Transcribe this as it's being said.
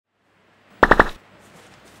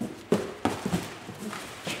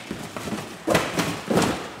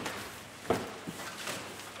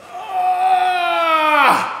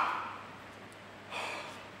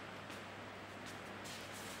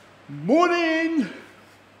coming!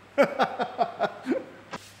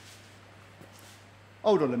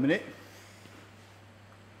 Hold on a minute.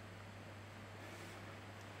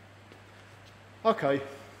 Okay.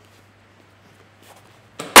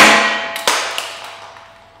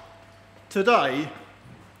 Today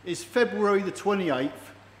is February the 28th,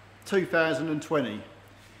 2020.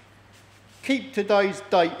 Keep today's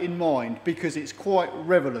date in mind because it's quite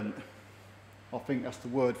relevant. I think that's the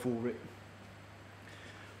word for it.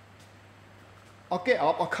 I get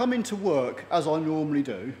up, I come into work as I normally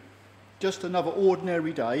do. Just another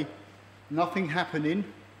ordinary day, nothing happening.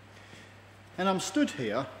 And I'm stood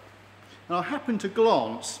here and I happen to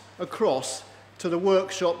glance across to the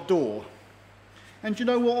workshop door. And do you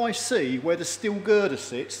know what I see where the steel girder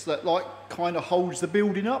sits that like kind of holds the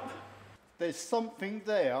building up? There's something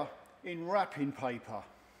there in wrapping paper.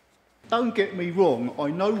 Don't get me wrong, I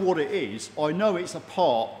know what it is. I know it's a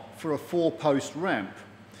part for a 4-post ramp.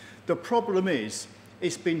 The problem is,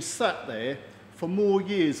 it's been sat there for more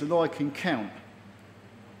years than I can count,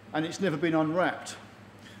 and it's never been unwrapped.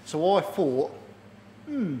 So I thought,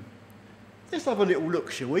 let's have a little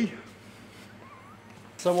look, shall we?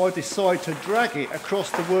 So I decided to drag it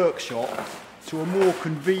across the workshop to a more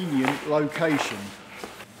convenient location.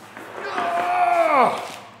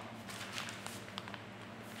 Ah!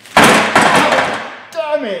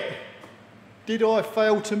 Damn it! Did I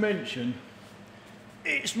fail to mention?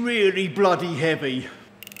 It's really bloody heavy.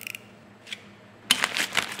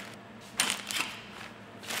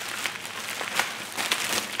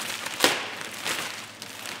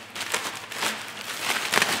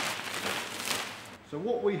 So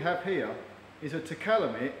what we have here is a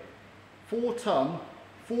Tecalemit 4-tonne,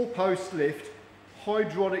 4-post lift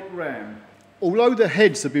hydraulic ram. Although the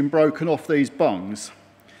heads have been broken off these bungs,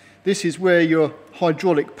 this is where your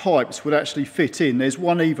hydraulic pipes would actually fit in. There's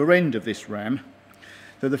one either end of this ram,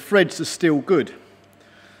 so the threads are still good.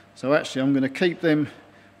 So actually I'm going to keep them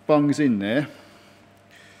bungs in there.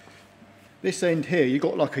 This end here, you've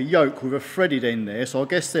got like a yoke with a threaded end there, so I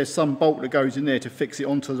guess there's some bolt that goes in there to fix it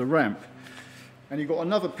onto the ramp. And you've got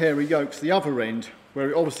another pair of yokes the other end,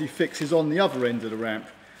 where it obviously fixes on the other end of the ramp.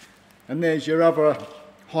 And there's your other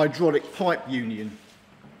hydraulic pipe union.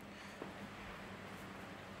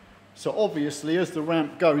 So obviously as the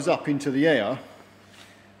ramp goes up into the air,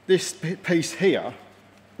 this piece here,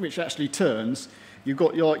 which actually turns, you've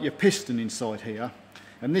got your piston inside here,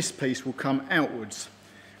 and this piece will come outwards.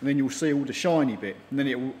 And then you'll see all the shiny bit, and then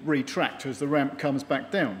it will retract as the ramp comes back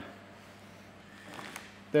down.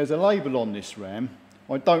 There's a label on this ram.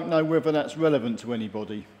 I don't know whether that's relevant to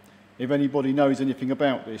anybody, if anybody knows anything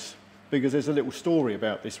about this, because there's a little story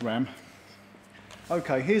about this ram.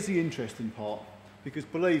 Okay, here's the interesting part, because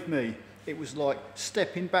believe me, it was like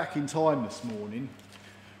stepping back in time this morning.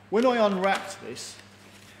 When I unwrapped this,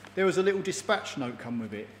 there was a little dispatch note come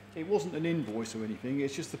with it. It wasn't an invoice or anything,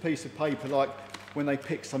 it's just a piece of paper like when they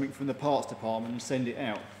pick something from the parts department and send it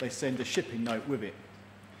out, they send a shipping note with it.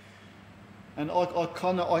 And I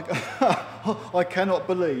cannot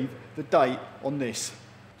believe the date on this.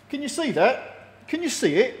 Can you see that? Can you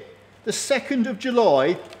see it? The 2nd of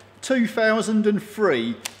July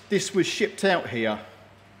 2003, this was shipped out here.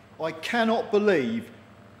 I cannot believe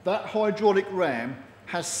that hydraulic ram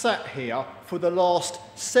has sat here for the last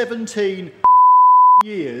 17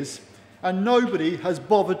 years and nobody has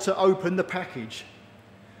bothered to open the package.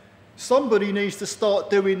 Somebody needs to start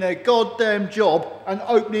doing their goddamn job and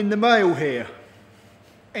opening the mail here.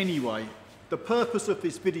 Anyway, the purpose of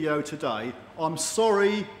this video today, I'm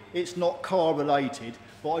sorry it's not car related,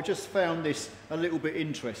 but I just found this a little bit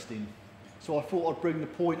interesting. So I thought I'd bring the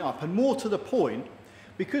point up. And more to the point,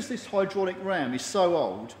 because this hydraulic ram is so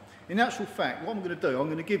old, in actual fact, what I'm going to do, I'm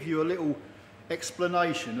going to give you a little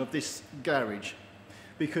explanation of this garage.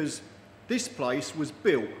 Because this place was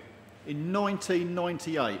built in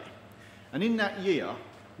 1998. And in that year,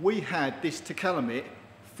 we had this Tecalemit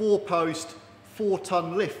 4-post,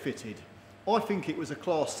 4-tonne lift fitted. I think it was a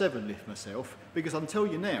class 7 lift myself, because I'll tell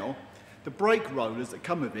you now, the brake rollers that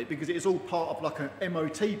come with it, because it is all part of like an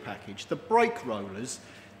MOT package, the brake rollers,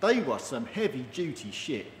 they were some heavy duty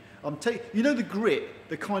shit. You know the grit,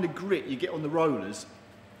 the kind of grit you get on the rollers,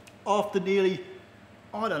 after nearly,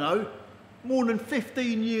 I don't know, more than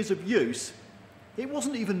 15 years of use, it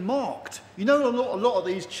wasn't even marked. You know a lot of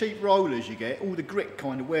these cheap rollers you get, all the grit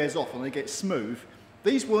kind of wears off and they get smooth.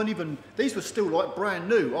 These were still like brand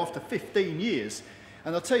new after 15 years.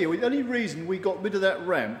 And I'll tell you, the only reason we got rid of that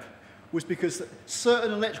ramp was because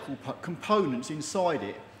certain electrical components inside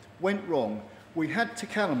it went wrong. We had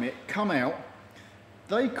Tecalemit come out.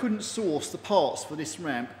 They couldn't source the parts for this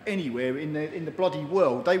ramp anywhere in the bloody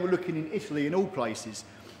world. They were looking in Italy and all places.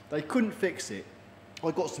 They couldn't fix it.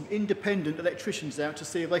 I got some independent electricians out to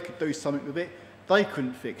see if they could do something with it. They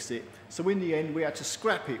couldn't fix it. So in the end, we had to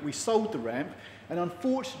scrap it. We sold the ramp, and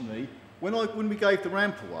unfortunately, when we gave the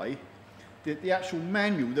ramp away, the actual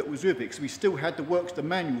manual that was with it, because we still had the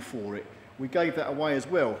manual for it, we gave that away as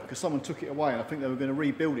well, because someone took it away and I think they were going to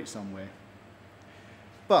rebuild it somewhere.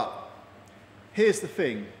 But here's the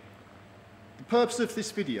thing. The purpose of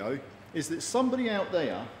this video is that somebody out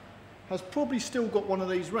there has probably still got one of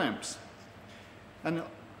these ramps. And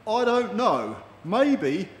I don't know,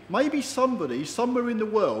 maybe somebody somewhere in the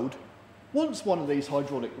world wants one of these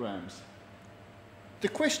hydraulic rams. The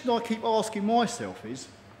question I keep asking myself is,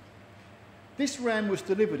 this ram was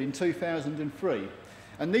delivered in 2003,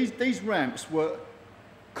 and these ramps were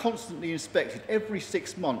constantly inspected. Every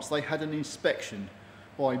 6 months they had an inspection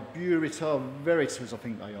by Burita Veritas, I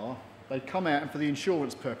think they are. They come out, and for the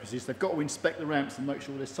insurance purposes, they've got to inspect the ramps and make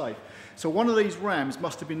sure they're safe. So one of these rams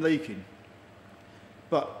must have been leaking.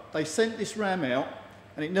 But they sent this ram out,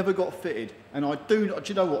 and it never got fitted. And do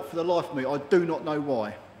you know what, for the life of me, I do not know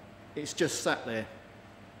why. It's just sat there.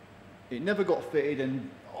 It never got fitted, and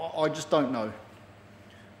I just don't know.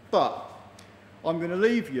 But I'm going to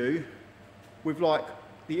leave you with like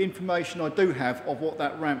the information I do have of what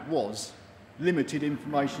that ramp was. Limited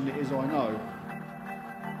information it is, I know.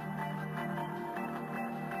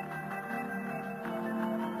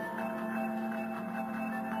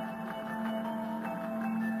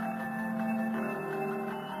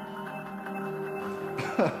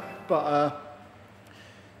 But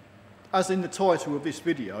as in the title of this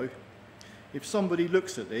video, if somebody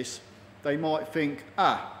looks at this, they might think,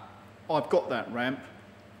 ah, I've got that ramp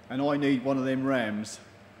and I need one of them rams.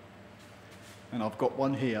 And I've got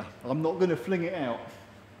one here. I'm not going to fling it out.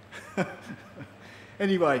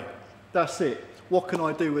 Anyway, that's it. What can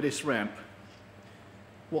I do with this ramp?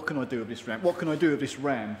 What can I do with this ramp? What can I do with this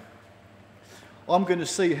ram? I'm going to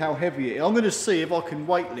see how heavy it is. I'm going to see if I can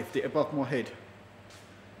weight lift it above my head.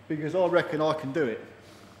 Because I reckon I can do it.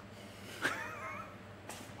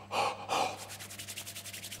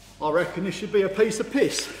 I reckon this should be a piece of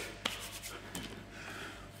piss.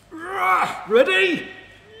 Ready?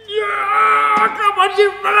 Yeah! Come on,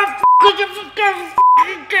 you motherfucker! You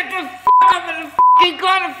fucking get the fuck up in the fucking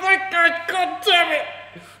corner, fuck! God damn it!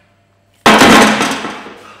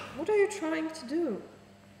 What are you trying to do?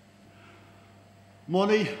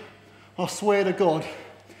 Money, I swear to God,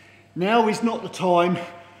 now is not the time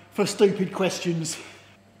for stupid questions.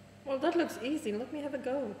 Well, that looks easy. Let me have a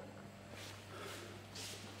go.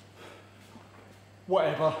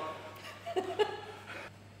 Whatever.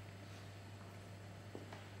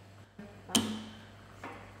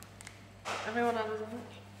 Everyone else is on.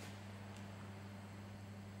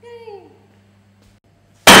 Yay!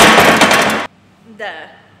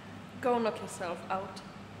 There. Go knock yourself out.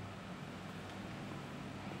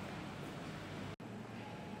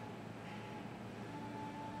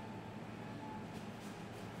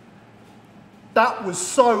 That was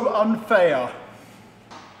so unfair.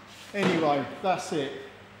 Anyway, that's it.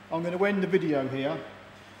 I'm going to end the video here.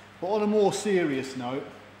 But on a more serious note,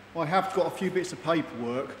 I have got a few bits of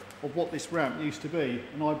paperwork of what this ramp used to be,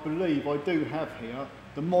 and I believe I do have here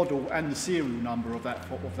the model and the serial number of that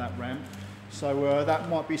ramp. So that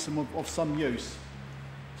might be of some use.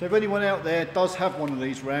 So if anyone out there does have one of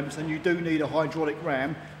these ramps and you do need a hydraulic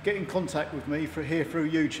ram, get in contact with me here through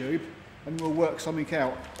YouTube, and we'll work something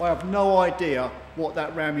out. I have no idea what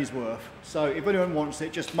that ram is worth. So if anyone wants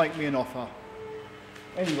it, just make me an offer.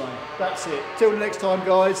 Anyway, that's it. Till the next time,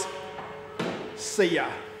 guys. See ya.